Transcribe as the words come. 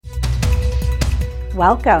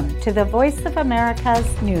Welcome to the Voice of America's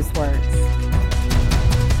Newswords.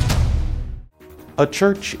 A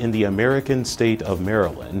church in the American state of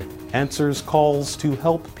Maryland answers calls to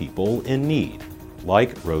help people in need,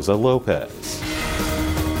 like Rosa Lopez.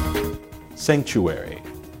 Sanctuary.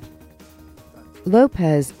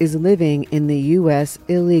 Lopez is living in the U.S.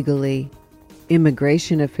 illegally.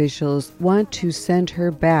 Immigration officials want to send her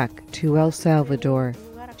back to El Salvador.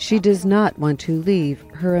 She does not want to leave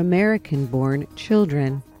her American-born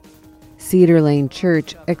children. Cedar Lane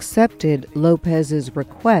Church accepted Lopez's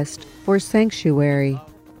request for sanctuary.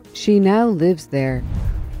 She now lives there.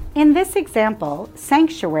 In this example,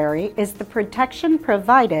 sanctuary is the protection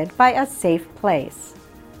provided by a safe place.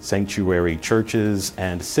 Sanctuary churches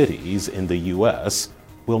and cities in the U.S.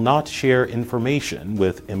 will not share information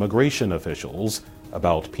with immigration officials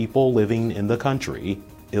about people living in the country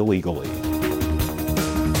illegally.